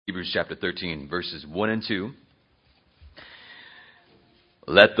Hebrews chapter 13, verses 1 and 2.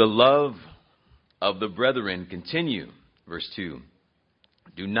 Let the love of the brethren continue. Verse 2.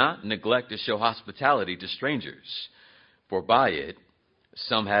 Do not neglect to show hospitality to strangers, for by it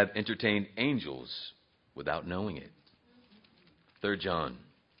some have entertained angels without knowing it. 3 John,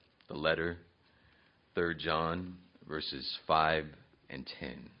 the letter, 3 John, verses 5 and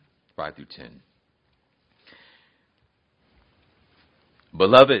 10, 5 through 10.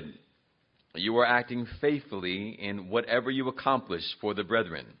 Beloved, you are acting faithfully in whatever you accomplish for the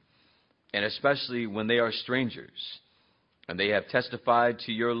brethren, and especially when they are strangers, and they have testified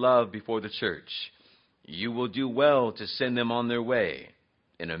to your love before the church. You will do well to send them on their way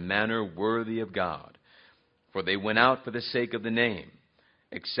in a manner worthy of God, for they went out for the sake of the name,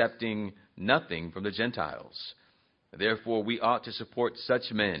 accepting nothing from the Gentiles. Therefore we ought to support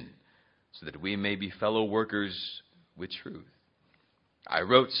such men, so that we may be fellow workers with truth. I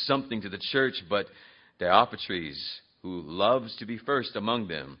wrote something to the church, but Diotrephes, who loves to be first among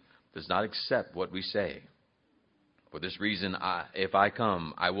them, does not accept what we say. For this reason, if I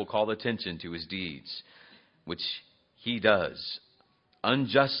come, I will call attention to his deeds, which he does,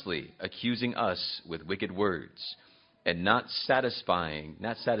 unjustly accusing us with wicked words, and not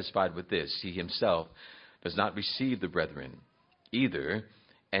satisfied with this, he himself does not receive the brethren either,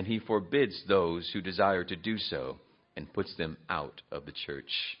 and he forbids those who desire to do so, and puts them out of the church.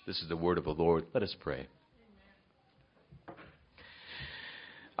 This is the word of the Lord. Let us pray.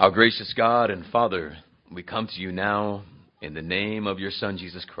 Our gracious God and Father, we come to you now in the name of your Son,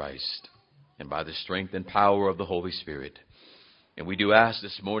 Jesus Christ, and by the strength and power of the Holy Spirit. And we do ask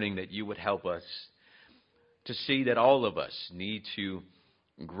this morning that you would help us to see that all of us need to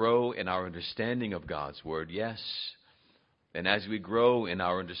grow in our understanding of God's word, yes. And as we grow in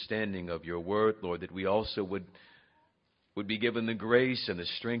our understanding of your word, Lord, that we also would be given the grace and the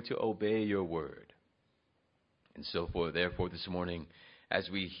strength to obey your word. And so therefore this morning, as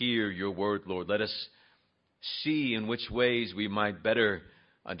we hear your word, Lord, let us see in which ways we might better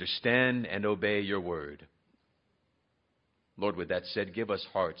understand and obey your word. Lord, with that said, give us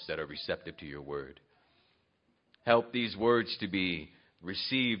hearts that are receptive to your word. Help these words to be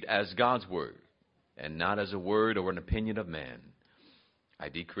received as God's word and not as a word or an opinion of man. I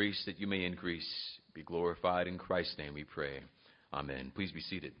decrease that you may increase. Be glorified in Christ's name, we pray. Amen. Please be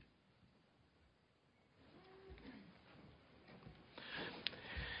seated.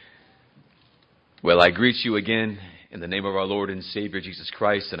 Well, I greet you again in the name of our Lord and Savior, Jesus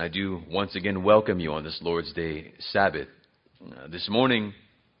Christ, and I do once again welcome you on this Lord's Day Sabbath. This morning,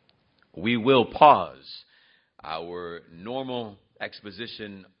 we will pause our normal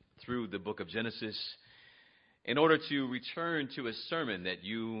exposition through the book of Genesis in order to return to a sermon that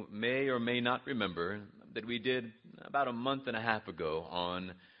you may or may not remember that we did about a month and a half ago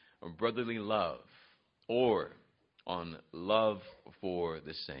on brotherly love, or on love for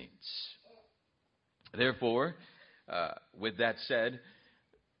the saints. Therefore, with that said,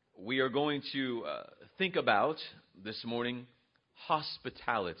 we are going to think about this morning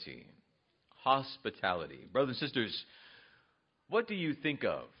hospitality. Hospitality. Brothers and sisters, what do you think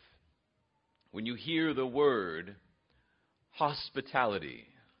of when you hear the word hospitality?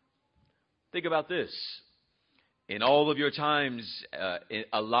 Think about this. In all of your times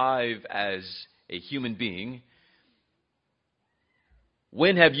alive as a human being,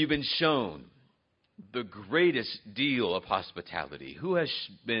 when have you been shown the greatest deal of hospitality? Who has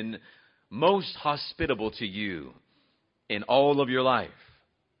been most hospitable to you in all of your life?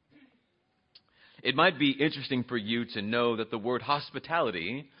 It might be interesting for you to know that the word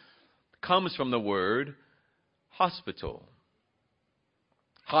hospitality comes from the word hospital.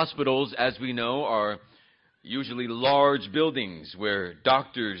 Hospitals, as we know, are usually large buildings where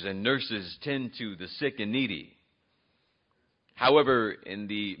doctors and nurses tend to the sick and needy. However, in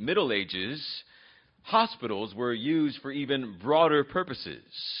the Middle Ages, hospitals were used for even broader purposes.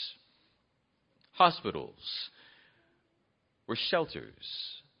 Hospitals were shelters.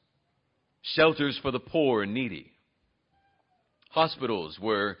 Shelters for the poor and needy. Hospitals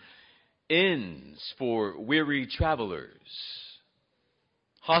were inns for weary travelers.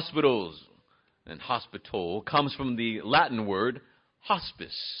 Hospitals and hospital comes from the Latin word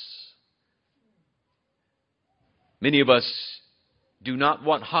hospice. Many of us do not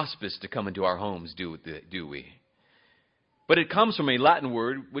want hospice to come into our homes, do we? But it comes from a Latin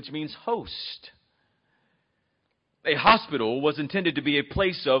word which means host. A hospital was intended to be a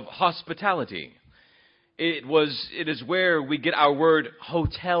place of hospitality. It is where we get our word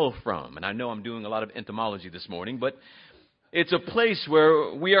hotel from. And I know I'm doing a lot of etymology this morning, but it's a place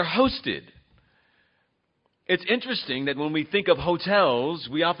where we are hosted. It's interesting that when we think of hotels,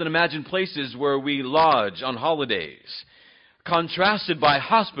 we often imagine places where we lodge on holidays, contrasted by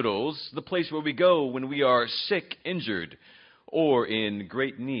hospitals, the place where we go when we are sick, injured, or in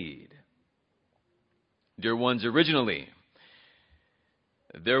great need. Dear ones, originally,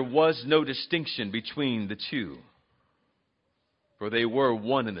 there was no distinction between the two, for they were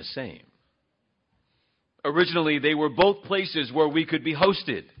one and the same. Originally, they were both places where we could be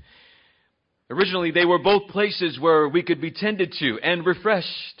hosted. Originally, they were both places where we could be tended to and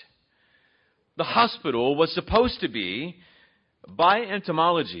refreshed. The hospital was supposed to be, by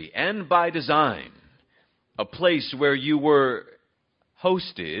etymology and by design, a place where you were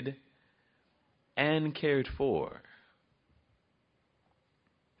hosted and cared for.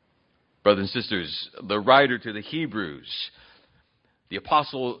 Brothers and sisters, the writer to the Hebrews, the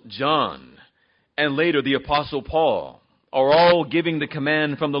Apostle John, and later the Apostle Paul, are all giving the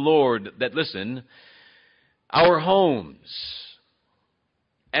command from the Lord that, listen, our homes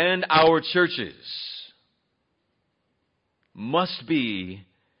and our churches must be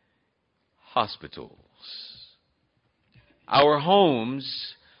hospitals. Our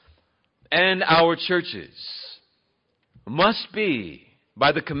homes and our churches must be,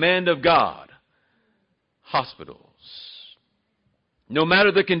 by the command of God, hospitals. No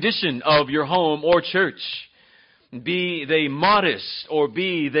matter the condition of your home or church, be they modest or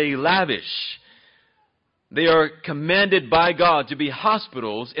be they lavish, they are commanded by God to be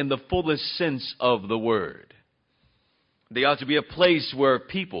hospitals in the fullest sense of the word. They ought to be a place where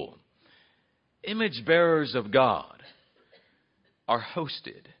people, image bearers of God, are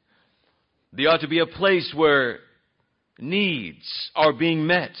hosted. They ought to be a place where needs are being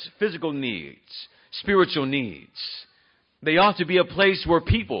met, physical needs, spiritual needs. They ought to be a place where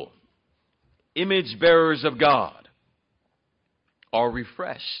people, image bearers of God, are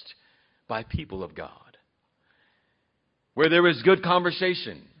refreshed by people of God. Where there is good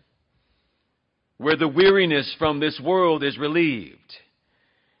conversation, where the weariness from this world is relieved,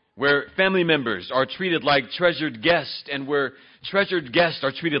 where family members are treated like treasured guests, and where treasured guests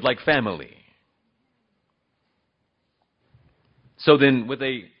are treated like family. So then, with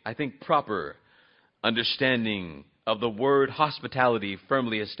a, I think, proper understanding of the word hospitality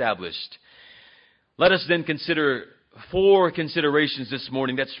firmly established, let us then consider 4 considerations this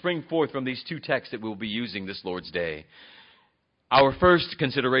morning that spring forth from these 2 texts that we'll be using this Lord's Day. Our first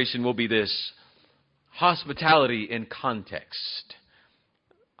consideration will be this: hospitality in context.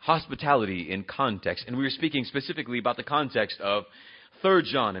 Hospitality in context. And we are speaking specifically about the context of 3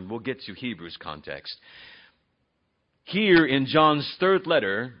 John, and we'll get to Hebrews context. Here in John's 3rd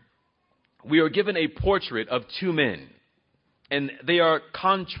letter, we are given a portrait of 2 men, and they are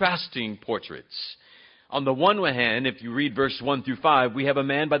contrasting portraits. On the one hand, if you read verse 1 through 5, we have a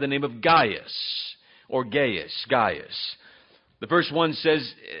man by the name of Gaius, or Gaius. The verse 1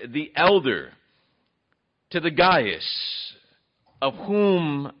 says, the elder to the Gaius, of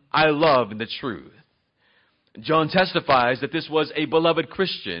whom I love in the truth. John testifies that this was a beloved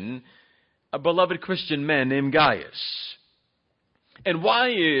Christian man named Gaius. And why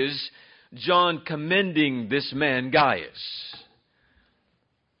is John commending this man Gaius?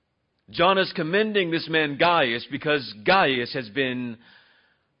 John is commending this man Gaius because Gaius has been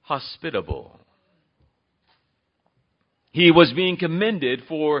hospitable. He was being commended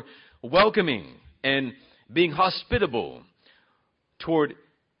for welcoming and being hospitable toward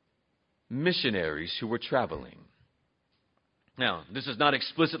missionaries who were traveling. Now, this is not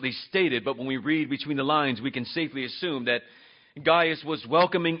explicitly stated, but when we read between the lines, we can safely assume that Gaius was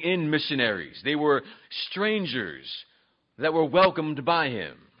welcoming in missionaries. They were strangers that were welcomed by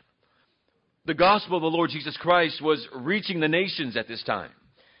him. The gospel of the Lord Jesus Christ was reaching the nations at this time.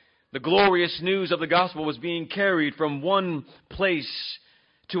 The glorious news of the gospel was being carried from one place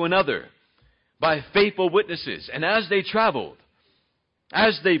to another by faithful witnesses. And as they traveled,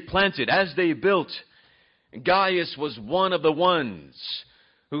 as they planted, as they built, Gaius was one of the ones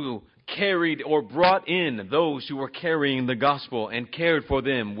who carried or brought in those who were carrying the gospel and cared for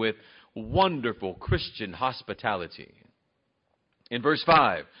them with wonderful Christian hospitality. In verse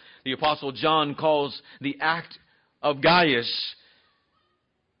 5, the Apostle John calls the act of Gaius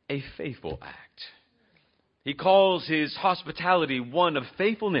a faithful act. He calls his hospitality one of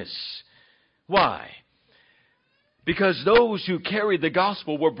faithfulness. Why? Because those who carried the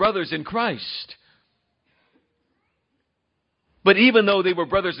gospel were brothers in Christ. But even though they were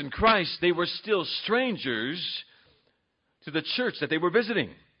brothers in Christ, they were still strangers to the church that they were visiting.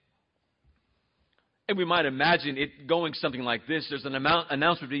 And we might imagine it going something like this. There's an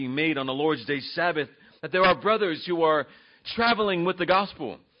announcement being made on the Lord's Day Sabbath that there are brothers who are traveling with the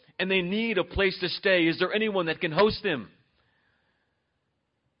gospel. and they need a place to stay. Is there anyone that can host them?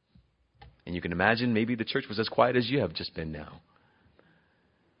 And you can imagine maybe the church was as quiet as you have just been now.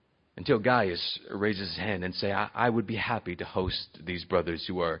 Until Gaius raises his hand and say, I would be happy to host these brothers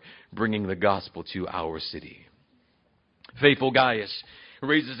who are bringing the gospel to our city. Faithful Gaius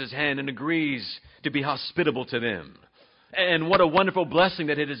raises his hand and agrees to be hospitable to them. And what a wonderful blessing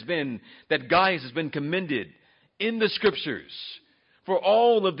that it has been that Gaius has been commended in the Scriptures for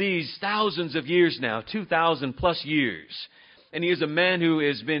all of these thousands of years now, 2,000 plus years. And he is a man who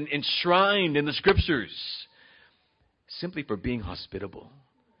has been enshrined in the Scriptures simply for being hospitable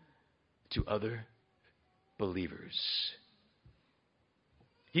to other believers.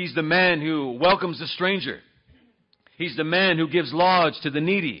 He's the man who welcomes the stranger. He's the man who gives lodge to the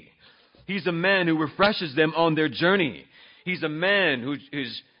needy. He's the man who refreshes them on their journey. He's a man who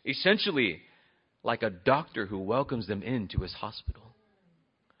is essentially like a doctor who welcomes them into his hospital.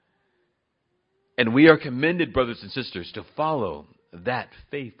 And we are commended, brothers and sisters, to follow that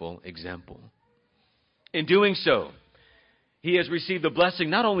faithful example. In doing so, he has received the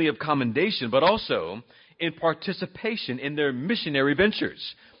blessing not only of commendation, but also in participation in their missionary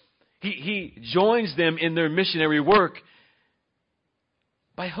ventures. He joins them in their missionary work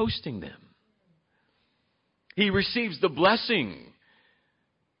by hosting them. He receives the blessing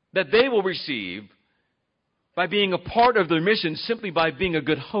that they will receive by being a part of their mission simply by being a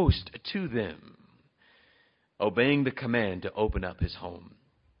good host to them, obeying the command to open up his home.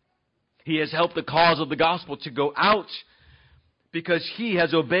 He has helped the cause of the gospel to go out because he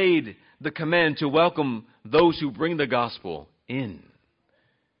has obeyed the command to welcome those who bring the gospel in.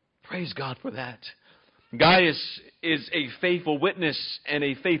 Praise God for that. Gaius is a faithful witness and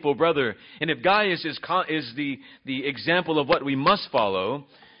a faithful brother. And if Gaius is the example of what we must follow,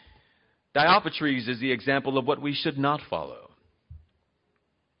 Diotrephes is the example of what we should not follow.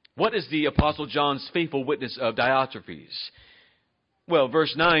 What is the Apostle John's faithful witness of Diotrephes? Well,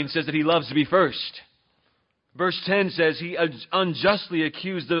 verse 9 says that he loves to be first. Verse 10 says he unjustly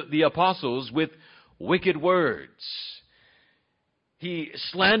accused the apostles with wicked words. He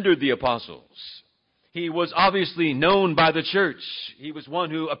slandered the apostles. He was obviously known by the church. He was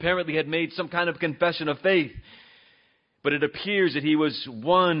one who apparently had made some kind of confession of faith. But it appears that he was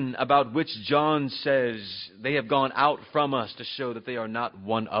one about which John says, they have gone out from us to show that they are not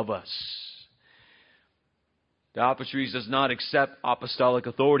one of us. Diotrephes does not accept apostolic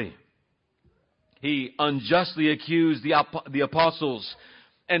authority. He unjustly accused the apostles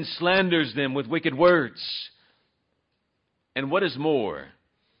and slanders them with wicked words. And what is more,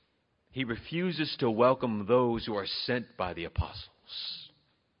 he refuses to welcome those who are sent by the apostles.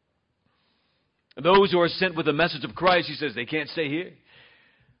 Those who are sent with the message of Christ, he says, they can't stay here.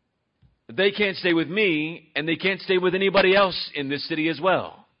 They can't stay with me, and they can't stay with anybody else in this city as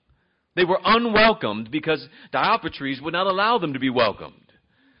well. They were unwelcomed because Diotrephes would not allow them to be welcomed.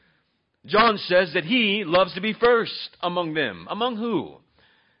 John says that he loves to be first among them. Among who?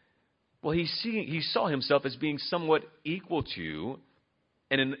 Well, he saw himself as being somewhat equal to,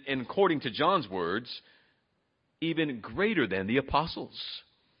 and according to John's words, even greater than the apostles.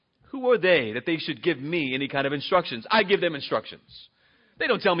 Who are they that they should give me any kind of instructions? I give them instructions. They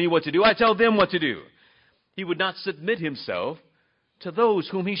don't tell me what to do. I tell them what to do. He would not submit himself to those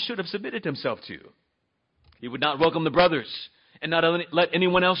whom he should have submitted himself to. He would not welcome the brothers and not let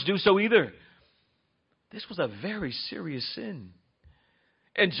anyone else do so either. This was a very serious sin.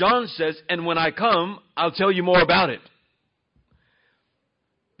 And John says, and when I come, I'll tell you more about it.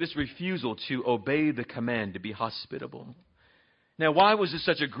 This refusal to obey the command to be hospitable. Now, why was this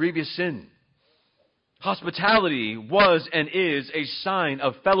such a grievous sin? Hospitality was and is a sign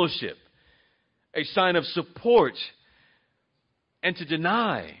of fellowship, a sign of support. And to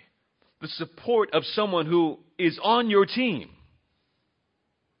deny the support of someone who is on your team,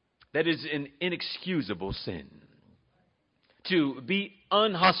 that is an inexcusable sin. To be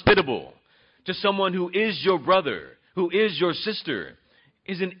unhospitable to someone who is your brother, who is your sister,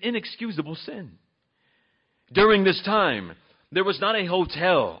 is an inexcusable sin. During this time, there was not a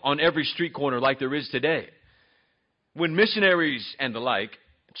hotel on every street corner like there is today. When missionaries and the like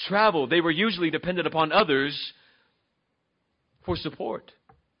traveled, they were usually dependent upon others for support.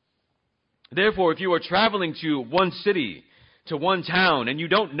 Therefore, if you are traveling to one city, to one town, and you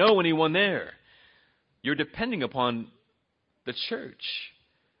don't know anyone there, you're depending upon the church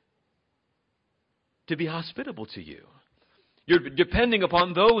to be hospitable to you. You're depending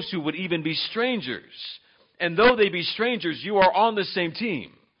upon those who would even be strangers. And though they be strangers, you are on the same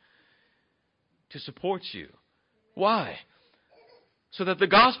team to support you. Why? So that the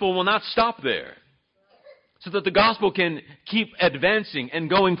gospel will not stop there. so that the gospel can keep advancing and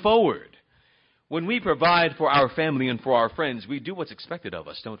going forward. When we provide for our family and for our friends, we do what's expected of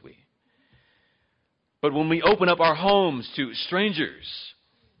us, don't we? But when we open up our homes to strangers,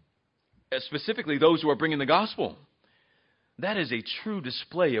 specifically those who are bringing the gospel, that is a true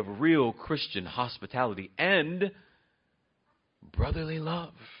display of real Christian hospitality and brotherly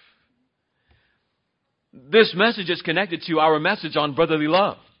love. This message is connected to our message on brotherly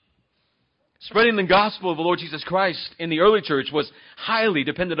love. Spreading the gospel of the Lord Jesus Christ in the early church was highly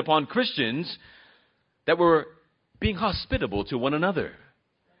dependent upon Christians that were being hospitable to one another.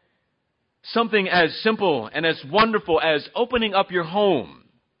 Something as simple and as wonderful as opening up your home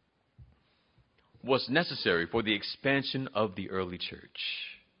was necessary for the expansion of the early church.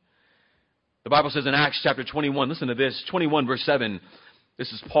 The Bible says in Acts chapter 21, listen to this, 21 verse 7,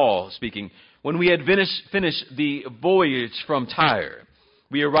 this is Paul speaking. When we had finished the voyage from Tyre,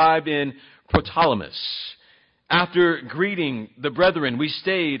 we arrived in Ptolemais. After greeting the brethren, we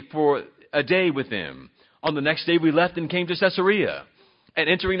stayed for a day with them. On the next day we left and came to Caesarea. And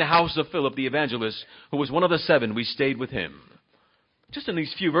entering the house of Philip the evangelist, who was one of the 7, we stayed with him. Just in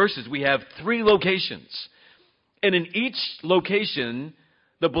these few verses, we have 3 locations. And in each location,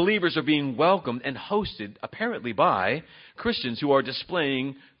 the believers are being welcomed and hosted, apparently by Christians who are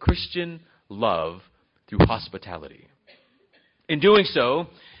displaying Christian love through hospitality. In doing so,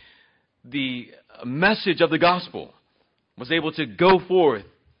 the message of the gospel was able to go forth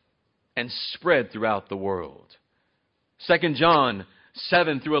and spread throughout the world. 2 John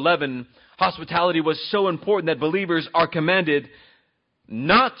 7 through 11, hospitality was so important that believers are commanded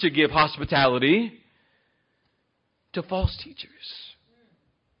not to give hospitality to false teachers.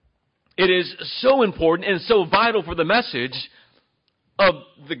 It is so important and so vital for the message of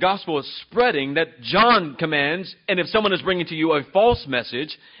the gospel is spreading that John commands, and if someone is bringing to you a false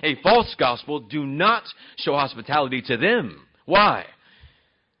message, a false gospel, do not show hospitality to them. Why?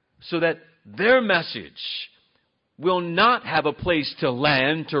 So that their message will not have a place to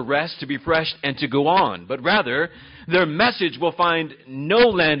land, to rest, to be refreshed, and to go on. But rather, their message will find no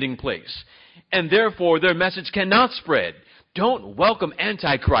landing place. And therefore, their message cannot spread. Don't welcome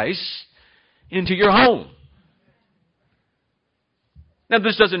Antichrist into your home. Now,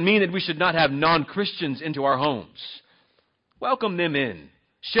 this doesn't mean that we should not have non-Christians into our homes. Welcome them in.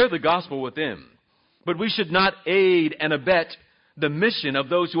 Share the gospel with them. But we should not aid and abet the mission of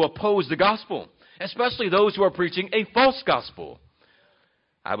those who oppose the gospel, especially those who are preaching a false gospel.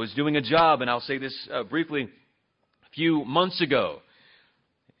 I was doing a job, and I'll say this briefly, a few months ago.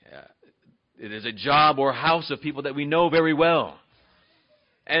 It is a job or house of people that we know very well.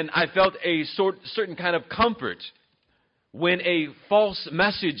 And I felt a certain kind of comfort when a false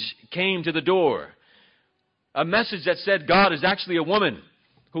message came to the door. A message that said God is actually a woman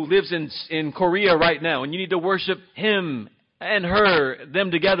who lives in Korea right now, and you need to worship him and her,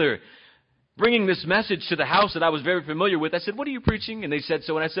 them together. Bringing this message to the house that I was very familiar with, I said, "What are you preaching?" And they said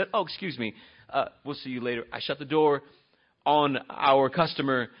so, and I said, "Oh, excuse me, we'll see you later." I shut the door on our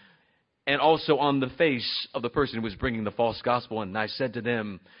customer and also on the face of the person who was bringing the false gospel, and I said to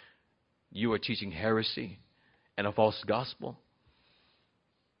them, "You are teaching heresy and a false gospel."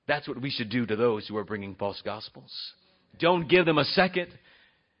 That's what we should do to those who are bringing false gospels. Don't give them a second.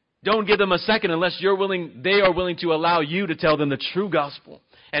 Don't give them a second unless they are willing to allow you to tell them the true gospel.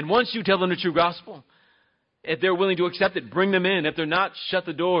 And once you tell them the true gospel, if they're willing to accept it, bring them in. If they're not, shut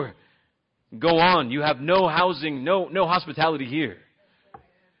the door. Go on. You have no housing, no hospitality here.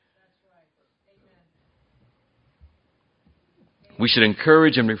 We should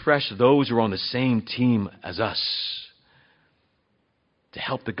encourage and refresh those who are on the same team as us to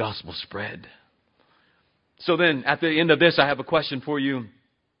help the gospel spread. So then, at the end of this, I have a question for you.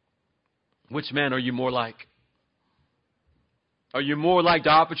 Which man are you more like? Are you more like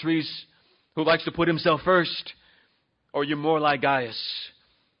Diotrephes, who likes to put himself first? Or are you more like Gaius,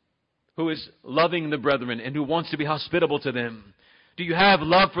 who is loving the brethren and who wants to be hospitable to them? Do you have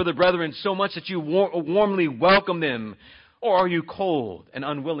love for the brethren so much that you warmly welcome them? Or are you cold and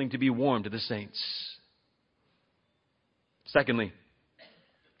unwilling to be warm to the saints? Secondly,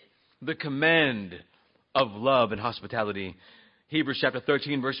 the command of love and hospitality. Hebrews chapter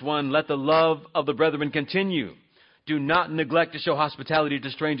 13, verse 1, "Let the love of the brethren continue. Do not neglect to show hospitality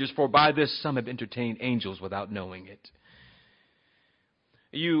to strangers, for by this some have entertained angels without knowing it."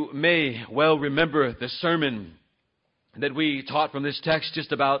 You may well remember the sermon that we taught from this text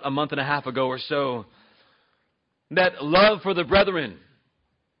just about a month and a half ago or so. That love for the brethren,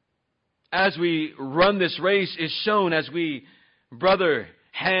 as we run this race, is shown as we brother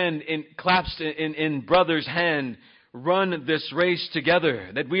hand in clasped in brother's hand, run this race together.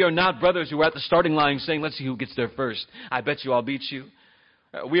 That we are not brothers who are at the starting line saying, let's see who gets there first. I bet you I'll beat you.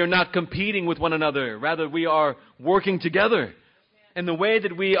 We are not competing with one another. Rather, we are working together. And the way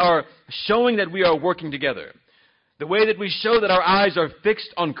that we are showing that we are working together, the way that we show that our eyes are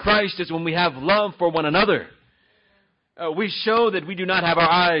fixed on Christ is when we have love for one another. We show that we do not have our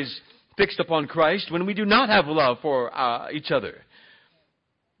eyes fixed upon Christ when we do not have love for each other.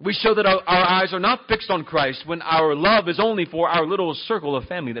 We show that our eyes are not fixed on Christ when our love is only for our little circle of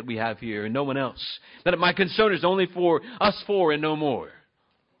family that we have here and no one else. That my concern is only for us four and no more.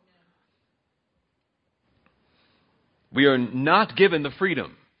 We are not given the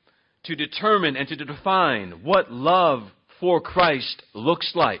freedom to determine and to define what love for Christ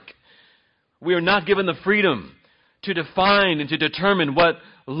looks like. We are not given the freedom to define and to determine what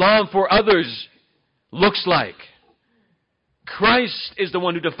love for others looks like. Christ is the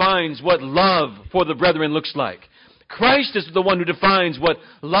one who defines what love for the brethren looks like. Christ is the one who defines what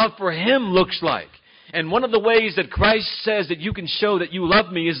love for Him looks like. And one of the ways that Christ says that you can show that you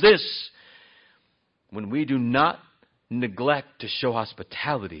love me is this: when we do not neglect to show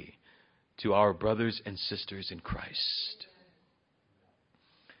hospitality to our brothers and sisters in Christ.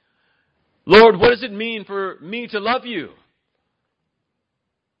 Lord, what does it mean for me to love you?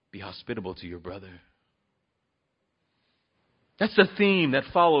 Be hospitable to your brother. That's the theme that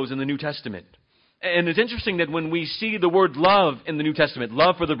follows in the New Testament. And it's interesting that when we see the word love in the New Testament,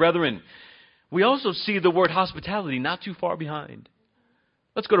 love for the brethren, we also see the word hospitality not too far behind.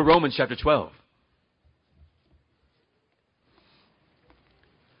 Let's go to Romans chapter 12.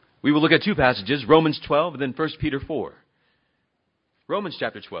 We will look at two passages, Romans 12 and then 1 Peter 4. Romans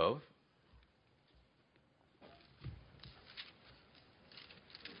chapter 12.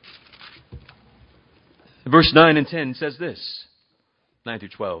 Verse 9 and 10 says this, 9 through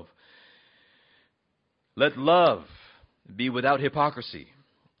 12. Let love be without hypocrisy.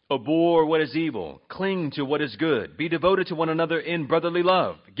 Abhor what is evil. Cling to what is good. Be devoted to one another in brotherly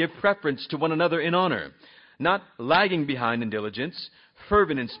love. Give preference to one another in honor. Not lagging behind in diligence.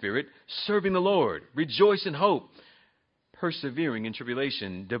 Fervent in spirit. Serving the Lord. Rejoice in hope. Persevering in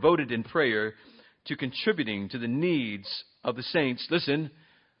tribulation. Devoted in prayer to contributing to the needs of the saints. Listen.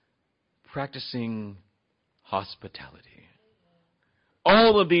 Practicing hospitality.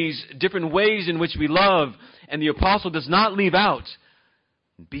 All of these different ways in which we love, and the apostle does not leave out,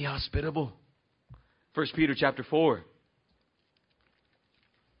 be hospitable. 1 Peter chapter 4.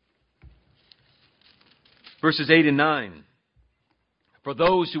 Verses 8 and 9. For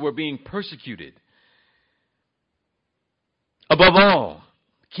those who are being persecuted, above all,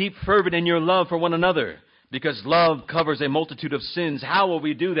 keep fervent in your love for one another, because love covers a multitude of sins. How will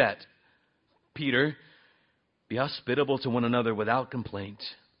we do that? Peter, be hospitable to one another without complaint.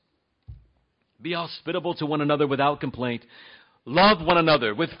 Be hospitable to one another without complaint. Love one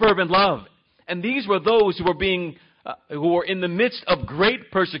another with fervent love. And these were those who were in the midst of great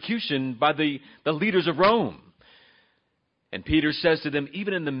persecution by the leaders of Rome. And Peter says to them,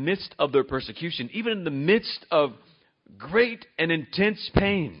 even in the midst of their persecution, even in the midst of great and intense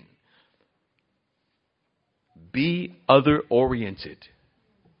pain, be other-oriented.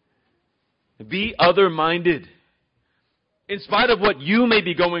 Be other-minded. In spite of what you may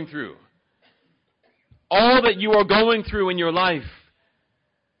be going through, all that you are going through in your life,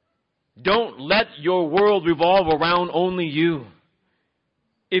 don't let your world revolve around only you.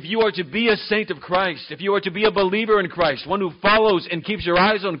 If you are to be a saint of Christ, if you are to be a believer in Christ, one who follows and keeps your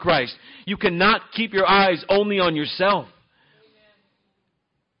eyes on Christ, you cannot keep your eyes only on yourself.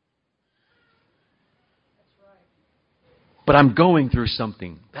 But I'm going through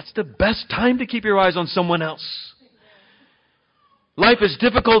something. That's the best time to keep your eyes on someone else. Life is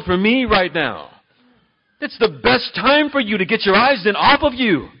difficult for me right now. It's the best time for you to get your eyes then off of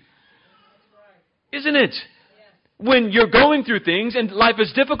you. Isn't it? When you're going through things and life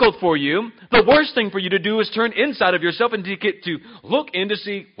is difficult for you, the worst thing for you to do is turn inside of yourself and to get to look in to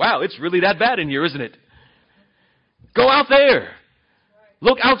see, wow, it's really that bad in here, isn't it? Go out there.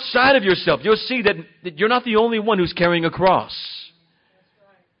 Look outside of yourself. You'll see that you're not the only one who's carrying a cross.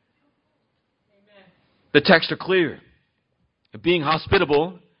 The texts are clear. Being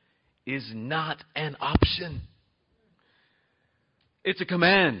hospitable is not an option. It's a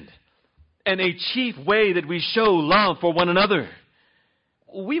command and a chief way that we show love for one another.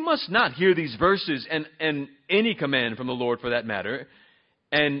 We must not hear these verses and any command from the Lord for that matter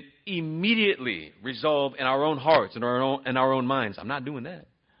and immediately resolve in our own hearts and our own minds, I'm not doing that.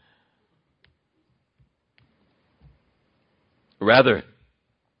 Rather,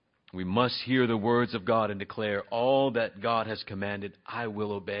 we must hear the words of God and declare all that God has commanded, I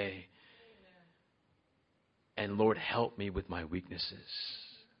will obey. And Lord, help me with my weaknesses.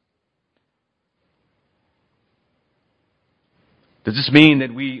 Does this mean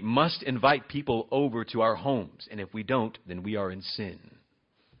that we must invite people over to our homes? And if we don't, then we are in sin?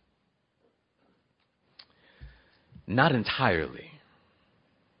 Not entirely.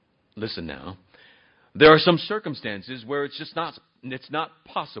 Listen now. There are some circumstances where it's not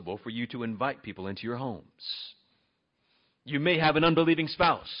possible for you to invite people into your homes. You may have an unbelieving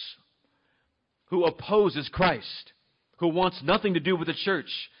spouse who opposes Christ, who wants nothing to do with the church,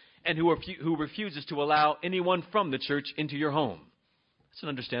 and who refuses to allow anyone from the church into your home. It's an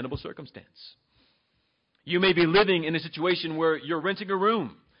understandable circumstance. You may be living in a situation where you're renting a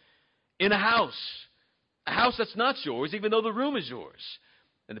room in a house that's not yours, even though the room is yours.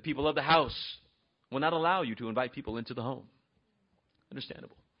 And the people of the house will not allow you to invite people into the home.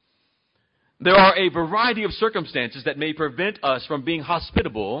 Understandable. There are a variety of circumstances that may prevent us from being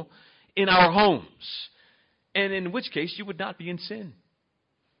hospitable in our homes, and in which case you would not be in sin.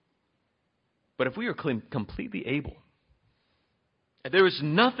 But if we are completely able, there is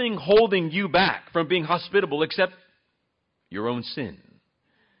nothing holding you back from being hospitable except your own sin,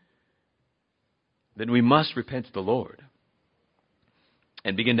 then we must repent to the Lord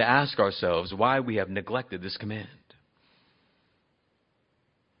and begin to ask ourselves why we have neglected this command.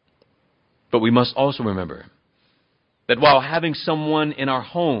 But we must also remember that while having someone in our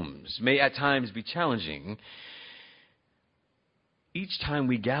homes may at times be challenging, each time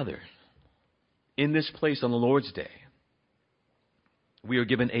we gather in this place on the Lord's Day, we are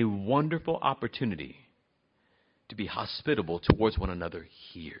given a wonderful opportunity to be hospitable towards one another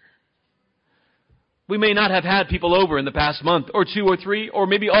here. We may not have had people over in the past month or 2 or 3 or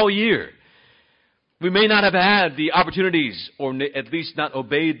maybe all year. We may not have had the opportunities, or at least not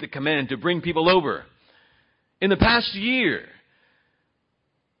obeyed the command to bring people over in the past year.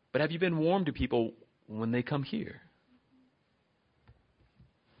 But have you been warm to people when they come here?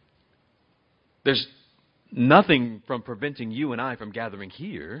 There's nothing from preventing you and I from gathering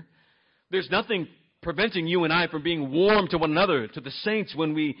here. There's nothing preventing you and I from being warm to one another, to the saints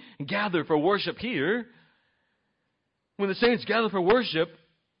when we gather for worship here. When the saints gather for worship,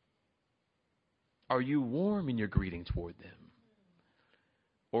 are you warm in your greeting toward them?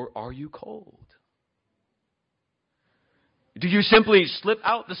 Or are you cold? Do you simply slip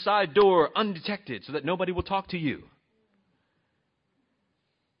out the side door undetected so that nobody will talk to you?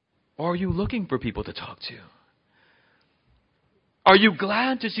 Or are you looking for people to talk to? Are you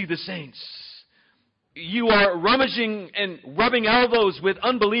glad to see the saints? You are rummaging and rubbing elbows with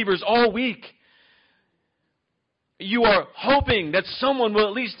unbelievers all week. You are hoping that someone will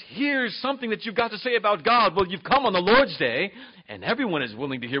at least hear something that you've got to say about God. Well, you've come on the Lord's Day, and everyone is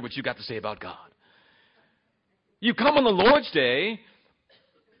willing to hear what you've got to say about God. You come on the Lord's Day,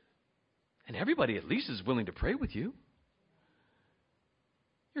 and everybody at least is willing to pray with you.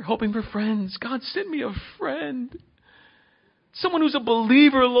 You're hoping for friends. God, send me a friend. Someone who's a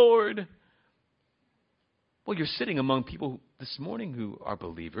believer, Lord. Well, you're sitting among people this morning who are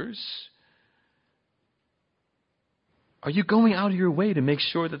believers. Are you going out of your way to make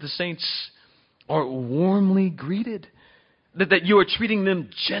sure that the saints are warmly greeted? That you are treating them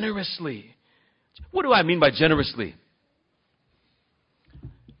generously? What do I mean by generously?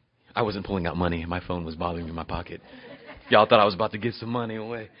 I wasn't pulling out money. My phone was bothering me in my pocket. Y'all thought I was about to give some money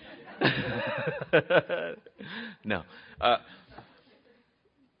away. No.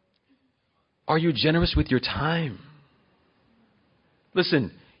 Are you generous with your time?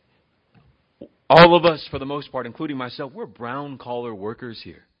 Listen, all of us, for the most part, including myself, we're brown-collar workers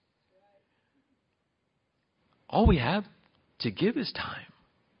here. All we have to give is time.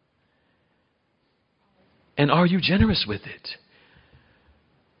 And are you generous with it?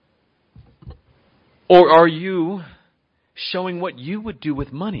 Or are you showing what you would do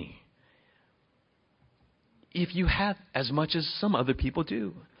with money if you had as much as some other people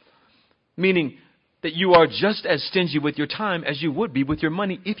do? Meaning that you are just as stingy with your time as you would be with your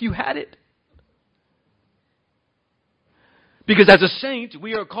money if you had it. Because as a saint,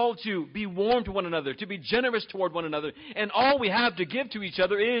 we are called to be warm to one another, to be generous toward one another. And all we have to give to each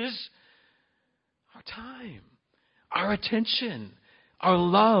other is our time, our attention, our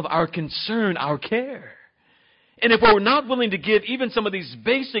love, our concern, our care. And if we're not willing to give even some of these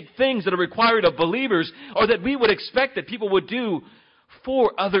basic things that are required of believers, or that we would expect that people would do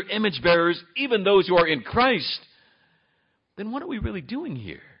for other image bearers, even those who are in Christ, then what are we really doing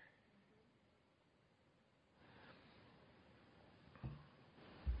here?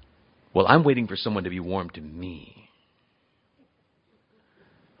 Well, I'm waiting for someone to be warm to me.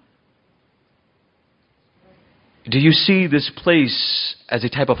 Do you see this place as a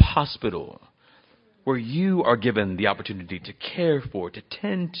type of hospital where you are given the opportunity to care for, to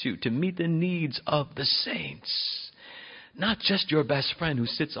tend to meet the needs of the saints. Not just your best friend who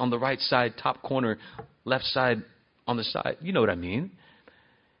sits on the right side, top corner, left side, on the side. You know what I mean.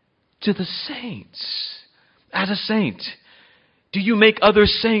 To the saints. As a saint, do you make other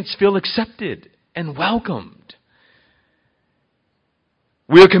saints feel accepted and welcomed?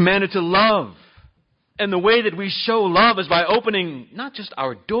 We are commanded to love. And the way that we show love is by opening not just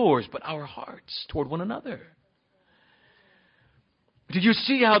our doors, but our hearts toward one another. Did you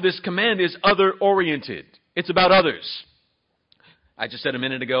see how this command is other-oriented? It's about others. I just said a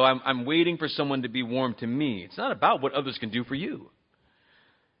minute ago, I'm waiting for someone to be warm to me. It's not about what others can do for you.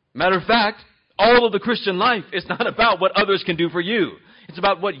 Matter of fact, all of the Christian life is not about what others can do for you. It's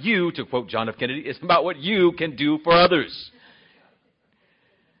about what you, to quote John F. Kennedy, it's about what you can do for others.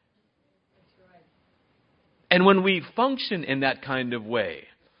 And when we function in that kind of way,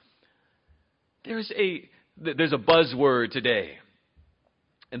 there's a buzzword today.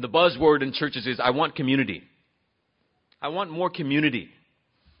 And the buzzword in churches is, I want community. I want more community.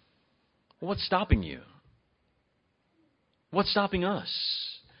 What's stopping you? What's stopping us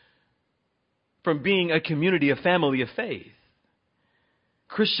from being a community, a family of faith?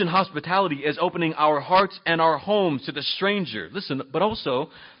 Christian hospitality is opening our hearts and our homes to the stranger. Listen, but also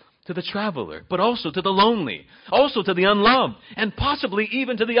to the traveler, but also to the lonely, also to the unloved, and possibly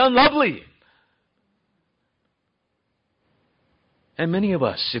even to the unlovely. And many of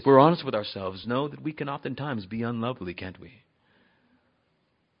us, if we're honest with ourselves, know that we can oftentimes be unlovely, can't we?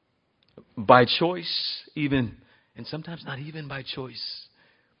 By choice, even, and sometimes not even by choice.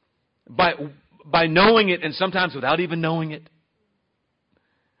 By knowing it, and sometimes without even knowing it.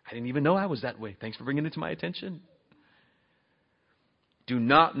 I didn't even know I was that way. Thanks for bringing it to my attention. Do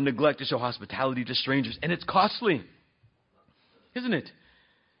not neglect to show hospitality to strangers. And it's costly, isn't it?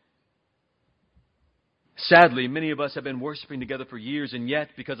 Sadly, many of us have been worshiping together for years, and yet,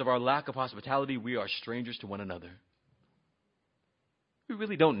 because of our lack of hospitality, we are strangers to one another. We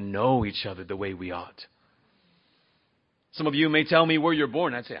really don't know each other the way we ought. Some of you may tell me where you're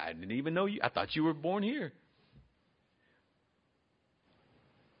born. I'd say, I didn't even know you. I thought you were born here.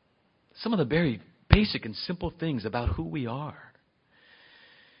 Some of the very basic and simple things about who we are.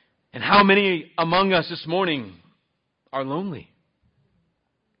 And how many among us this morning are lonely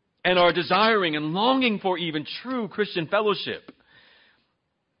and are desiring and longing for even true Christian fellowship?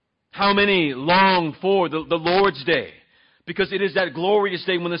 How many long for the Lord's Day? Because it is that glorious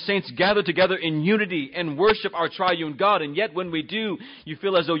day when the saints gather together in unity and worship our triune God. And yet when we do, you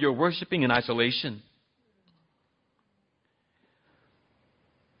feel as though you're worshiping in isolation.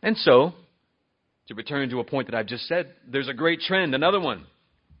 And so, to return to a point that I've just said, there's a great trend, another one,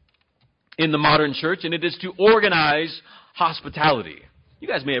 in the modern church, and it is to organize hospitality. You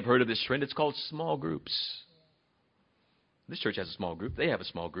guys may have heard of this trend. It's called small groups. This church has a small group. They have a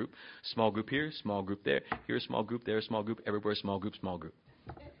small group. Small group here, small group there. Here a small group, there a small group. Everywhere small group, small group.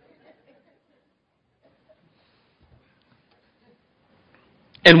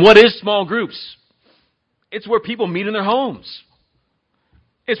 And what is small groups? It's where people meet in their homes.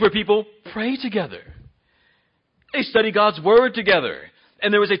 It's where people pray together. They study God's Word together.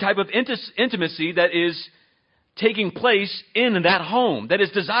 And there is a type of intimacy that is taking place in that home, that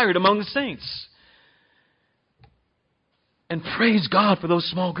is desired among the saints. And praise God for those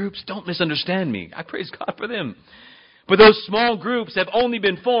small groups. Don't misunderstand me. I praise God for them. But those small groups have only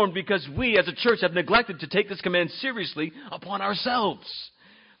been formed because we as a church have neglected to take this command seriously upon ourselves.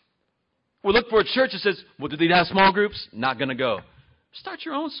 We look for a church that says, well, do they have small groups? Not going to go. Start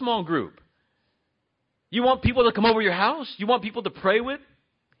your own small group. You want people to come over your house? You want people to pray with?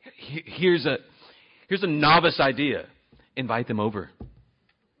 Here's a novice idea. Invite them over.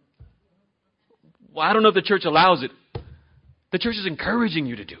 Well, I don't know if the church allows it. The church is encouraging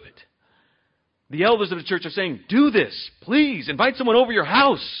you to do it. The elders of the church are saying, do this. Please, invite someone over your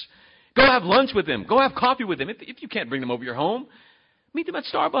house. Go have lunch with them. Go have coffee with them. If you can't bring them over your home, meet them at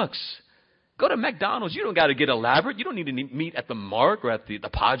Starbucks. Go to McDonald's. You don't got to get elaborate. You don't need to meet at the Mark or at the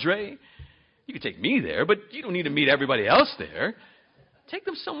Padre. You can take me there, but you don't need to meet everybody else there. Take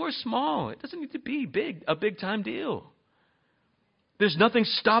them somewhere small. It doesn't need to be a big-time deal. There's nothing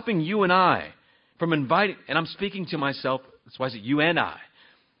stopping you and I from inviting, and I'm speaking to myself, that's why I say you and I,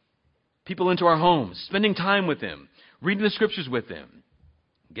 people into our homes, spending time with them, reading the Scriptures with them,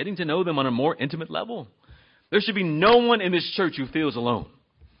 getting to know them on a more intimate level. There should be no one in this church who feels alone.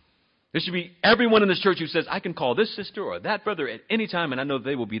 There should be everyone in this church who says, I can call this sister or that brother at any time, and I know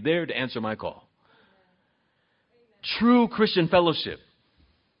they will be there to answer my call. True Christian fellowship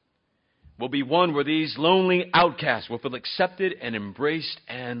will be one where these lonely outcasts will feel accepted and embraced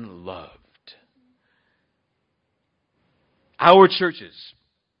and loved. Our churches,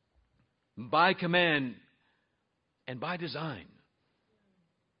 by command and by design,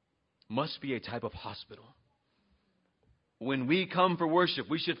 must be a type of hospital. When we come for worship,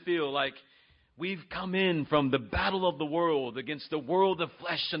 we should feel like we've come in from the battle of the world against the world of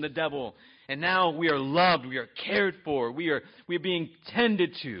flesh and the devil. And now we are loved, we are cared for, we are being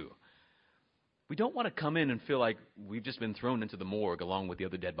tended to. We don't want to come in and feel like we've just been thrown into the morgue along with the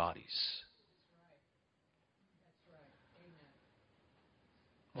other dead bodies. That's right. Amen.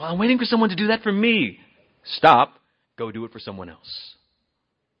 Well, I'm waiting for someone to do that for me. Stop. Go do it for someone else.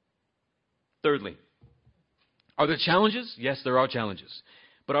 Thirdly, are there challenges? Yes, there are challenges.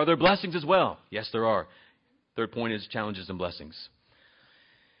 But are there blessings as well? Yes, there are. Third point is challenges and blessings.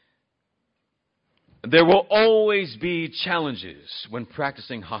 There will always be challenges when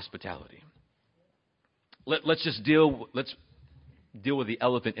practicing hospitality. Let's deal with the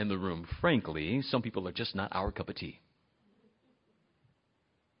elephant in the room. Frankly, some people are just not our cup of tea.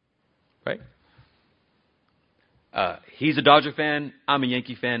 Right? He's a Dodger fan. I'm a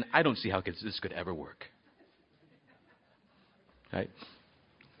Yankee fan. I don't see how this could ever work. Right?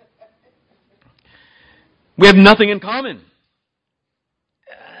 We have nothing in common.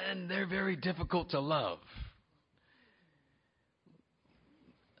 And they're very difficult to love.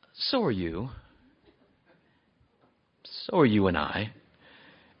 So are you. So are you and I.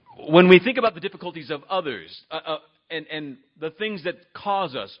 When we think about the difficulties of others and the things that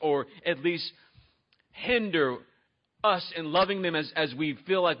cause us or at least hinder us in loving them as we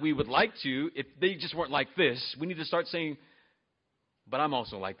feel like we would like to, if they just weren't like this, we need to start saying, but I'm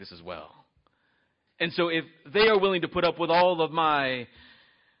also like this as well. And so if they are willing to put up with all of my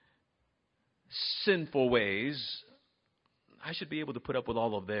sinful ways, I should be able to put up with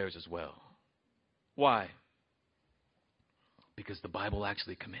all of theirs as well. Why? Because the Bible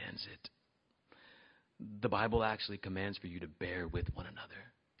actually commands it. The Bible actually commands for you to bear with one another.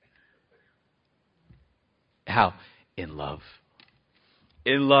 How? In love.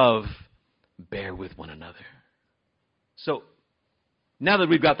 In love, bear with one another. So, now that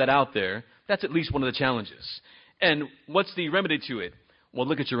we've got that out there, that's at least one of the challenges. And what's the remedy to it? Well,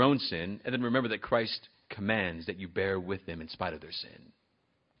 look at your own sin, and then remember that Christ commands that you bear with them in spite of their sin.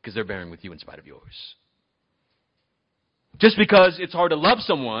 Because they're bearing with you in spite of yours. Just because it's hard to love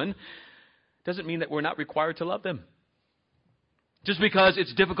someone doesn't mean that we're not required to love them. Just because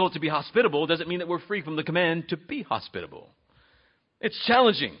it's difficult to be hospitable doesn't mean that we're free from the command to be hospitable. It's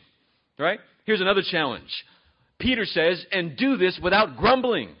challenging, right? Here's another challenge. Peter says, and do this without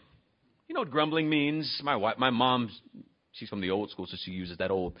grumbling. You know what grumbling means? My mom, she's from the old school, so she uses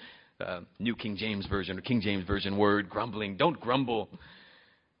that old New King James Version or King James Version word, grumbling. Don't grumble.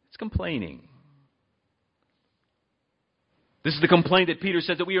 It's complaining. This is the complaint that Peter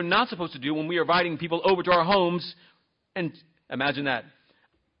says that we are not supposed to do when we are inviting people over to our homes. And imagine that.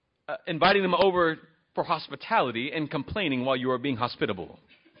 Inviting them over for hospitality and complaining while you are being hospitable.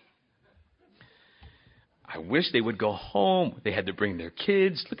 I wish they would go home. They had to bring their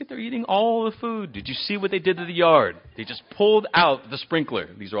kids. Look at, they're eating all the food. Did you see what they did to the yard? They just pulled out the sprinkler.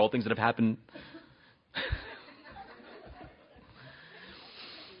 These are all things that have happened.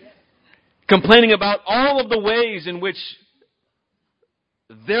 Complaining about all of the ways in which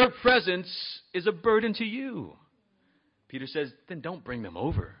their presence is a burden to you. Peter says, then don't bring them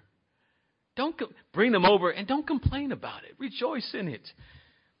over. Don't bring them over and don't complain about it. Rejoice in it.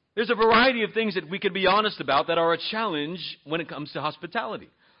 There's a variety of things that we could be honest about that are a challenge when it comes to hospitality.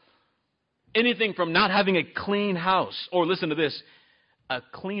 Anything from not having a clean house, or listen to this, a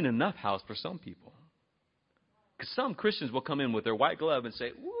clean enough house for some people. Because some Christians will come in with their white glove and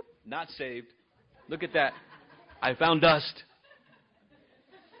say, whoop, not saved. Look at that. I found dust.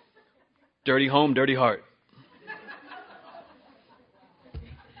 Dirty home, dirty heart.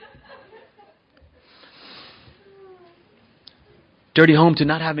 Dirty home to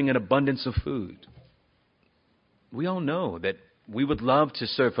not having an abundance of food. We all know that we would love to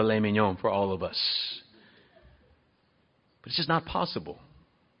serve filet mignon for all of us. But it's just not possible.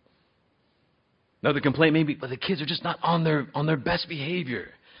 Another complaint may be, but the kids are just not on their best behavior.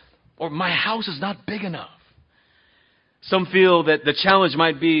 Or my house is not big enough. Some feel that the challenge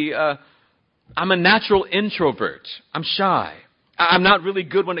might be, I'm a natural introvert. I'm shy. I'm not really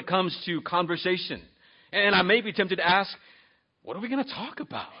good when it comes to conversation. And I may be tempted to ask, what are we going to talk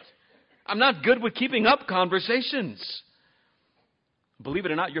about? I'm not good with keeping up conversations. Believe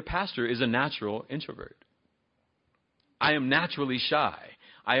it or not, your pastor is a natural introvert. I am naturally shy.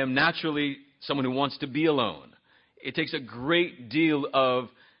 I am naturally someone who wants to be alone. It takes a great deal of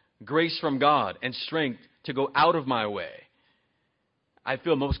grace from God and strength to go out of my way. I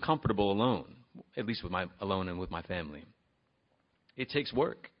feel most comfortable alone, at least alone and with my family. It takes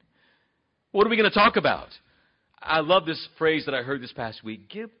work. What are we going to talk about? I love this phrase that I heard this past week.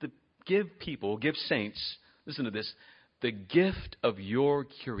 Give saints, listen to this, the gift of your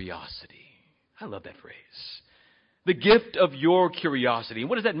curiosity. I love that phrase. The gift of your curiosity. And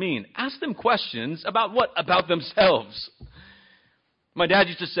what does that mean? Ask them questions about what? About themselves. My dad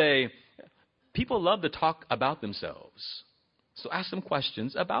used to say, people love to talk about themselves. So ask them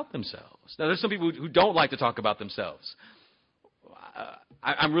questions about themselves. Now, there's some people who don't like to talk about themselves.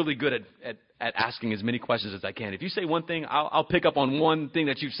 I'm really good at asking as many questions as I can. If you say one thing, I'll pick up on one thing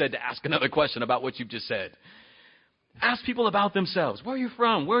that you've said to ask another question about what you've just said. Ask people about themselves. Where are you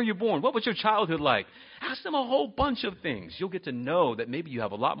from? Where are you born? What was your childhood like? Ask them a whole bunch of things. You'll get to know that maybe you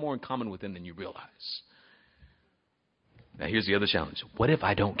have a lot more in common with them than you realize. Now, here's the other challenge. What if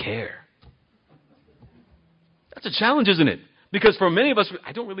I don't care? That's a challenge, isn't it? Because for many of us,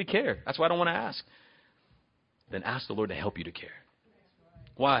 I don't really care. That's why I don't want to ask. Then ask the Lord to help you to care.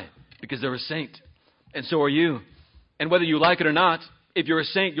 Why? Because they're a saint, and so are you. And whether you like it or not, if you're a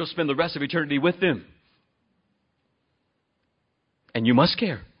saint, you'll spend the rest of eternity with them. And you must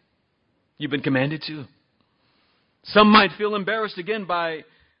care. You've been commanded to. Some might feel embarrassed again by,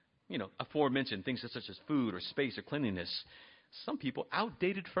 aforementioned things such as food or space or cleanliness. Some people,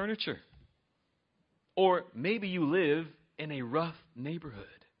 outdated furniture. Or maybe you live in a rough neighborhood.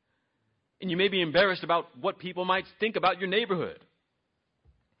 And you may be embarrassed about what people might think about your neighborhood.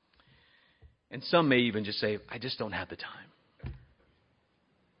 And some may even just say, I just don't have the time.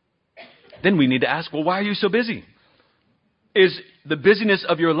 Then we need to ask, well, why are you so busy? Is the busyness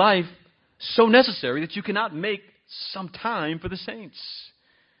of your life so necessary that you cannot make some time for the saints?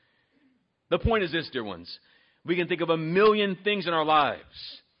 The point is this, dear ones. We can think of a million things in our lives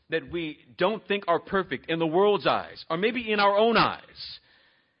that we don't think are perfect in the world's eyes, or maybe in our own eyes.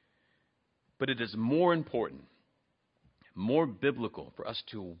 But it is more important, more biblical for us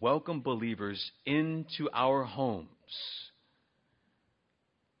to welcome believers into our homes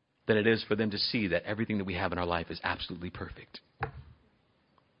than it is for them to see that everything that we have in our life is absolutely perfect.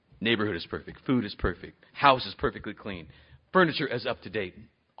 Neighborhood is perfect. Food is perfect. House is perfectly clean. Furniture is up to date.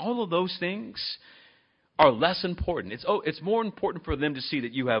 All of those things are less important. It's more important for them to see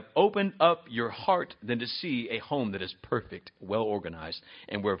that you have opened up your heart than to see a home that is perfect, well organized,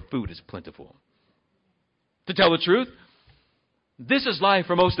 and where food is plentiful. To tell the truth, this is life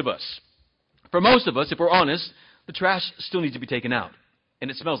for most of us. For most of us, if we're honest, the trash still needs to be taken out. And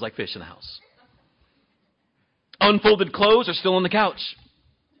it smells like fish in the house. Unfolded clothes are still on the couch.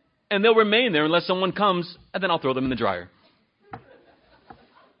 And they'll remain there unless someone comes, and then I'll throw them in the dryer.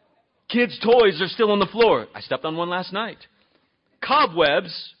 Kids' toys are still on the floor. I stepped on one last night.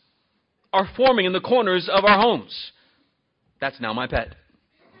 Cobwebs are forming in the corners of our homes. That's now my pet.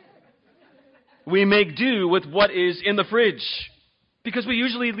 We make do with what is in the fridge because we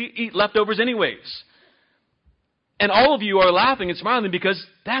usually eat leftovers anyways. And all of you are laughing and smiling because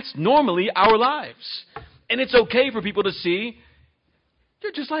that's normally our lives. And it's okay for people to see,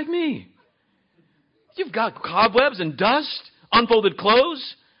 you're just like me. You've got cobwebs and dust, unfolded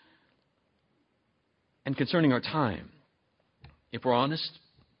clothes. And concerning our time, if we're honest,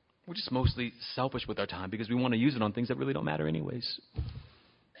 we're just mostly selfish with our time because we want to use it on things that really don't matter anyways.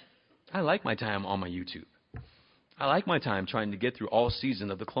 I like my time on my YouTube. I like my time trying to get through all season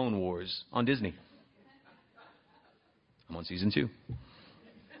of the Clone Wars on Disney. I'm on season 2.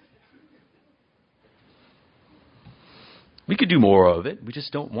 We could do more of it. We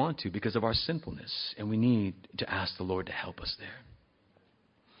just don't want to because of our sinfulness. And we need to ask the Lord to help us there.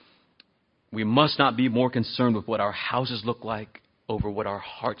 We must not be more concerned with what our houses look like over what our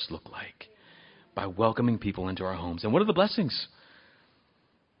hearts look like by welcoming people into our homes. And what are the blessings?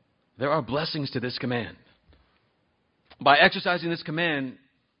 There are blessings to this command. By exercising this command,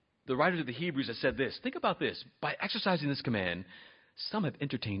 the writer of the Hebrews has said this. Think about this. By exercising this command, some have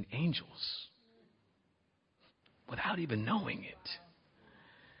entertained angels without even knowing it.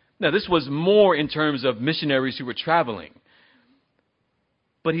 Now, this was more in terms of missionaries who were traveling.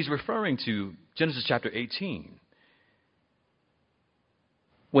 But he's referring to Genesis chapter 18.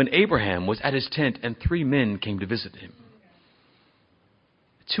 When Abraham was at his tent and 3 men came to visit him.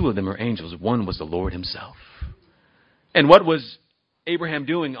 2 of them are angels. One was the Lord himself. And what was Abraham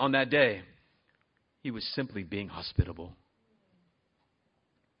doing on that day? He was simply being hospitable.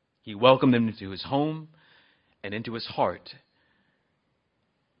 He welcomed them into his home and into his heart.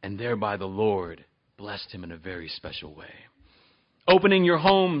 And thereby the Lord blessed him in a very special way. Opening your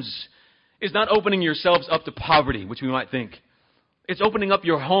homes is not opening yourselves up to poverty, which we might think. It's opening up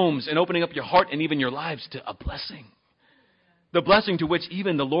your homes and opening up your heart and even your lives to a blessing. The blessing to which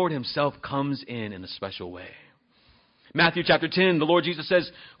even the Lord himself comes in a special way. Matthew chapter 10, the Lord Jesus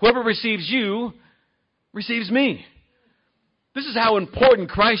says, whoever receives you receives me. This is how important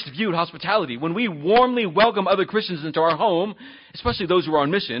Christ viewed hospitality. When we warmly welcome other Christians into our home, especially those who are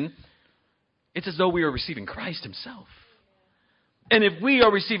on mission, it's as though we are receiving Christ himself. And if we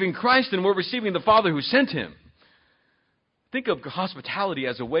are receiving Christ, then we're receiving the Father who sent him. Think of hospitality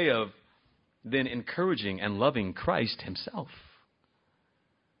as a way of then encouraging and loving Christ himself.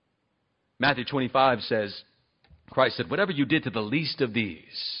 Matthew 25 says, Christ said, whatever you did to the least of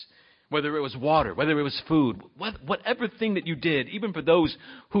these, whether it was water, whether it was food, whatever thing that you did, even for those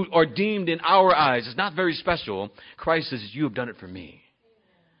who are deemed in our eyes as not very special, Christ says, you have done it for me.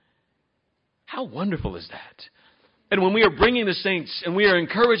 How wonderful is that? And when we are bringing the saints and we are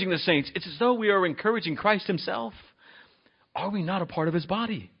encouraging the saints, it's as though we are encouraging Christ himself. Are we not a part of his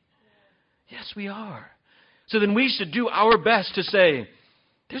body? Yes, we are. So then we should do our best to say,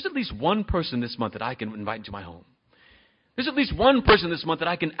 there's at least one person this month that I can invite into my home. There's at least one person this month that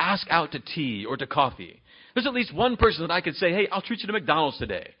I can ask out to tea or to coffee. There's at least one person that I could say, hey, I'll treat you to McDonald's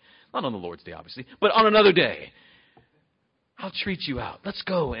today. Not on the Lord's Day, obviously, but on another day. I'll treat you out. Let's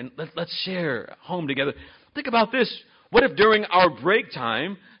go and let's share home together. Think about this. What if during our break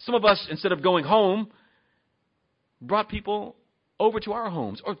time, some of us, instead of going home, brought people over to our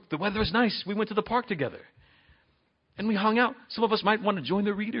homes? Or the weather was nice. We went to the park together. And we hung out. Some of us might want to join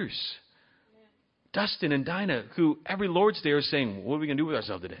the readers. Dustin and Dinah, who every Lord's Day are saying, what are we going to do with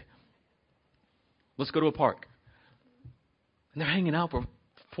ourselves today? Let's go to a park. And they're hanging out for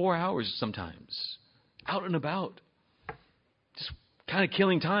 4 hours sometimes. Out and about. Just kind of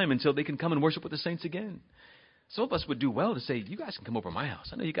killing time until they can come and worship with the saints again. Some of us would do well to say, you guys can come over to my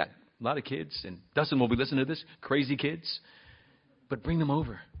house. I know you got a lot of kids, and Dustin will be listening to this, crazy kids. But bring them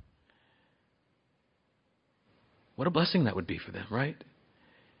over. What a blessing that would be for them, right?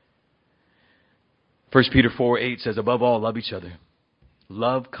 1 Peter 4:8 says, above all, love each other.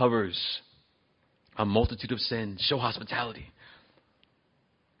 Love covers a multitude of sins. Show hospitality.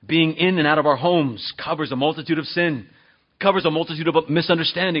 Being in and out of our homes covers a multitude of sin. Covers a multitude of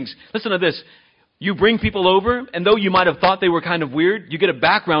misunderstandings. Listen to this. You bring people over, and though you might have thought they were kind of weird, you get a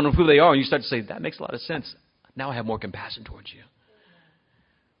background of who they are, and you start to say, that makes a lot of sense. Now I have more compassion towards you.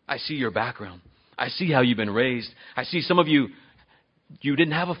 I see your background. I see how you've been raised. I see some of you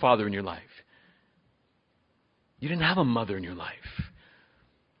didn't have a father in your life. You didn't have a mother in your life.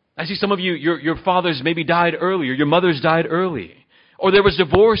 I see some of you, your fathers maybe died early, or your mothers died early, or there was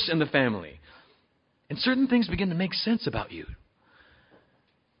divorce in the family. And certain things begin to make sense about you.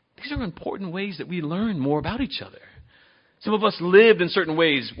 These are important ways that we learn more about each other. Some of us lived in certain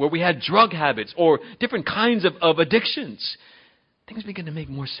ways where we had drug habits or different kinds of addictions. Things begin to make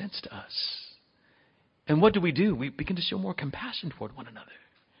more sense to us. And what do? We begin to show more compassion toward one another.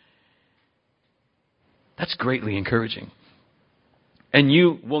 That's greatly encouraging. And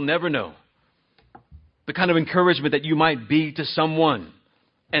you will never know the kind of encouragement that you might be to someone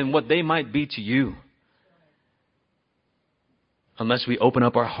and what they might be to you unless we open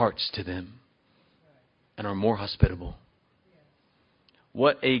up our hearts to them and are more hospitable.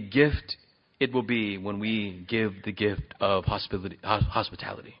 What a gift it will be when we give the gift of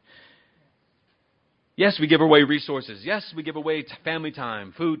hospitality. Yes, we give away resources. Yes, we give away family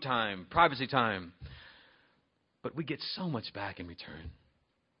time, food time, privacy time. But we get so much back in return.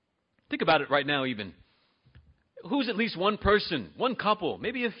 Think about it right now even. Who's at least one person, one couple,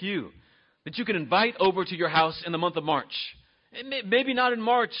 maybe a few, that you can invite over to your house in the month of March? Maybe not in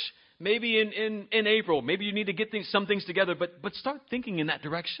March, maybe in April. Maybe you need to get some things together, but start thinking in that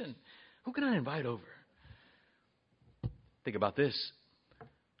direction. Who can I invite over? Think about this.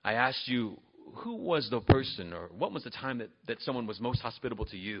 I asked you, who was the person or what was the time that someone was most hospitable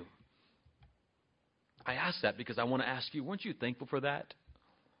to you? I asked that because I want to ask you, weren't you thankful for that?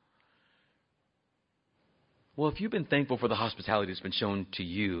 Well, if you've been thankful for the hospitality that's been shown to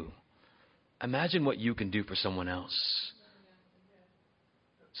you, imagine what you can do for someone else.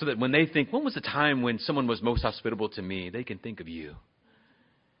 So that when they think, when was the time when someone was most hospitable to me, they can think of you.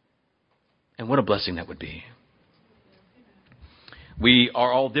 And what a blessing that would be. We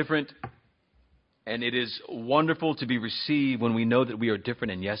are all different, and it is wonderful to be received when we know that we are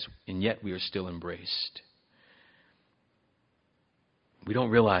different, and yet we are still embraced. We don't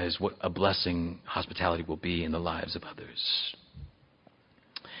realize what a blessing hospitality will be in the lives of others.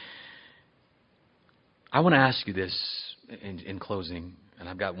 I want to ask you this in closing, and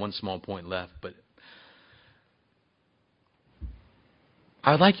I've got one small point left, but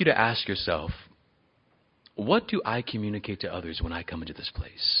I'd like you to ask yourself, what do I communicate to others when I come into this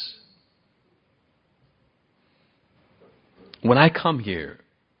place? When I come here,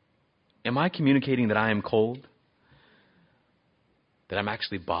 am I communicating that I am cold? that I'm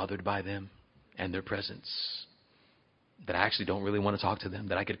actually bothered by them and their presence, that I actually don't really want to talk to them,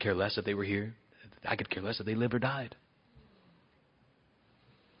 that I could care less if they were here, I could care less if they lived or died?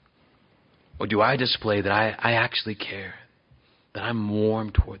 Or do I display that I actually care, that I'm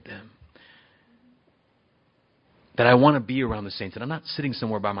warm toward them, that I want to be around the saints, that I'm not sitting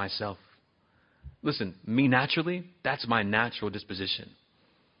somewhere by myself? Listen, me naturally, that's my natural disposition.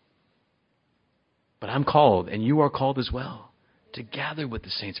 But I'm called, and you are called as well, to gather with the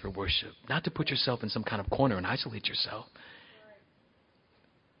saints for worship, not to put yourself in some kind of corner and isolate yourself.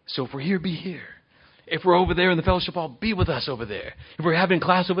 So if we're here, be here. If we're over there in the fellowship hall, be with us over there. If we're having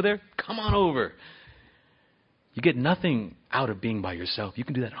class over there, come on over. You get nothing out of being by yourself. You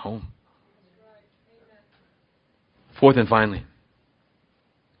can do that at home. Fourth and finally,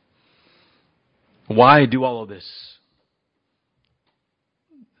 why do all of this?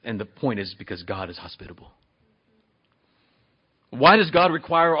 And the point is because God is hospitable. Why does God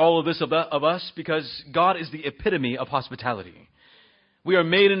require all of this of us? Because God is the epitome of hospitality. We are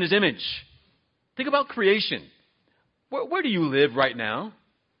made in His image. Think about creation. Where do you live right now?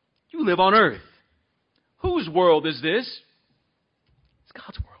 You live on earth. Whose world is this? It's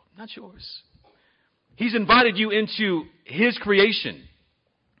God's world, not yours. He's invited you into His creation.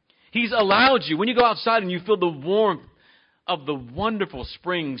 He's allowed you, when you go outside and you feel the warmth of the wonderful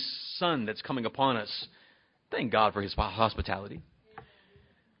spring sun that's coming upon us, thank God for His hospitality.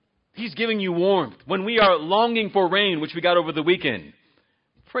 He's giving you warmth. When we are longing for rain, which we got over the weekend,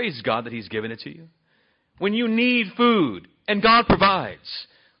 praise God that He's given it to you. When you need food and God provides,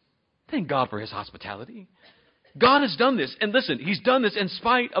 thank God for His hospitality. God has done this. And listen, He's done this in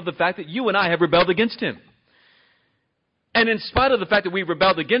spite of the fact that you and I have rebelled against Him. And in spite of the fact that we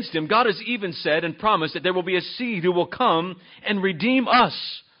rebelled against Him, God has even said and promised that there will be a seed who will come and redeem us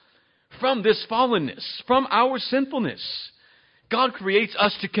from this fallenness, from our sinfulness. God creates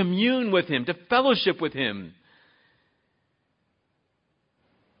us to commune with Him, to fellowship with Him.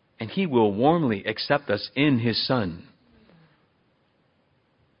 And He will warmly accept us in His Son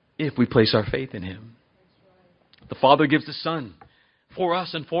if we place our faith in Him. The Father gives the Son for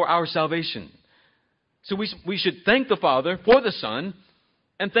us and for our salvation. So we should thank the Father for the Son,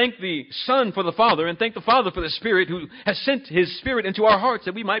 and thank the Son for the Father, and thank the Father for the Spirit who has sent His Spirit into our hearts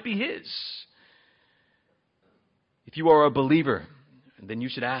that we might be His. If you are a believer, then you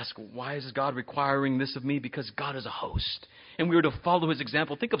should ask, why is God requiring this of me? Because God is a host, and we are to follow His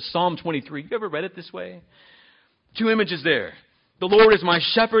example. Think of Psalm 23. You ever read it this way? Two images there. The Lord is my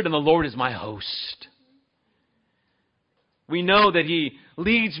shepherd, and the Lord is my host. We know that He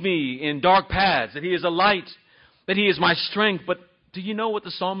leads me in dark paths, that He is a light, that He is my strength. But do you know what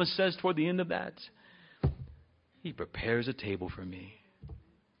the psalmist says toward the end of that? He prepares a table for me.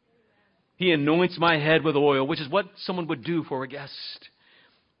 He anoints my head with oil, which is what someone would do for a guest.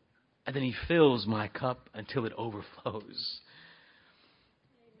 And then He fills my cup until it overflows.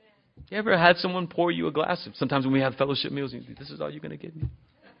 You ever had someone pour you a glass? Sometimes when we have fellowship meals, you think, this is all you're going to give me?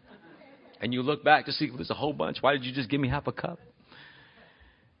 And you look back to see, there's a whole bunch. Why did you just give me half a cup?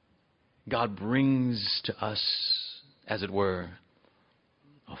 God brings to us, as it were,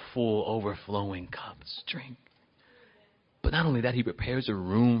 a full overflowing cup. Drink. But not only that, He prepares a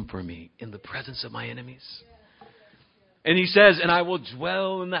room for me in the presence of my enemies. And He says, and I will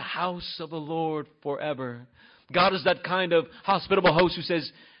dwell in the house of the Lord forever. God is that kind of hospitable host who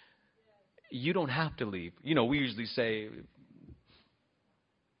says, you don't have to leave. You know, we usually say,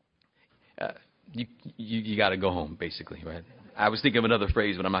 you got to go home, basically, right? I was thinking of another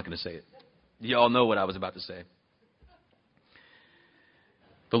phrase, but I'm not going to say it. You all know what I was about to say.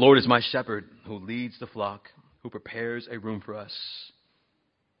 The Lord is my shepherd who leads the flock, who prepares a room for us.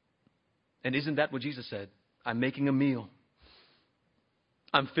 And isn't that what Jesus said? I'm making a meal.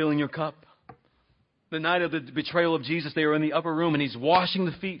 I'm filling your cup. The night of the betrayal of Jesus, they were in the upper room, and He's washing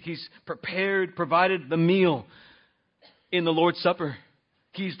the feet. He's provided the meal in the Lord's Supper.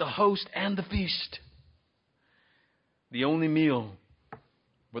 He's the host and the feast. The only meal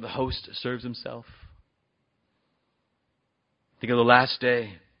where the host serves Himself. Think of the last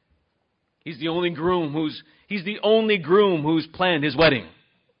day. He's the only groom who's planned His wedding.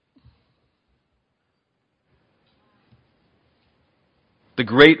 The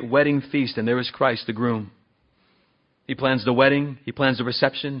great wedding feast, and there is Christ, the groom. He plans the wedding, He plans the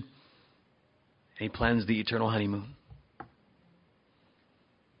reception, and He plans the eternal honeymoon.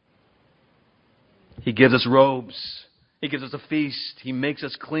 He gives us robes. He gives us a feast. He makes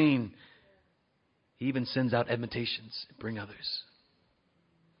us clean. He even sends out invitations and bring others.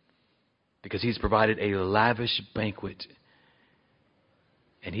 Because He's provided a lavish banquet.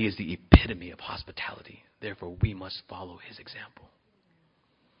 And He is the epitome of hospitality. Therefore, we must follow His example.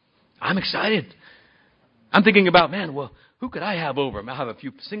 I'm excited. I'm thinking about, man, well, who could I have over? I'll have a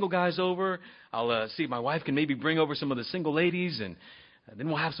few single guys over. I'll see if my wife can maybe bring over some of the single ladies, and then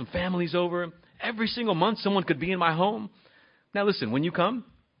we'll have some families over. Every single month, someone could be in my home. Now, listen, when you come,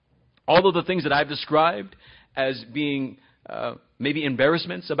 all of the things that I've described as being maybe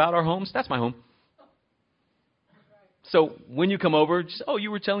embarrassments about our homes, that's my home. So when you come over, just, oh,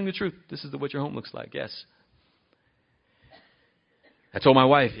 you were telling the truth. This is what your home looks like. Yes. I told my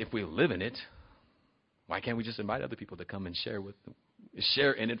wife, if we live in it, why can't we just invite other people to come and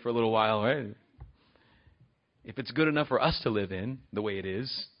share in it for a little while, right? If it's good enough for us to live in the way it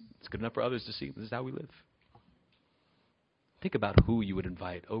is, it's good enough for others to see this is how we live. Think about who you would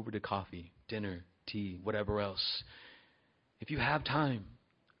invite over to coffee, dinner, tea, whatever else. If you have time,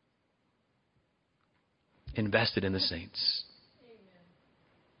 invest it in the saints.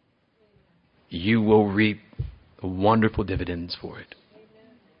 You will reap wonderful dividends for it.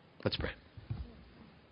 Let's pray.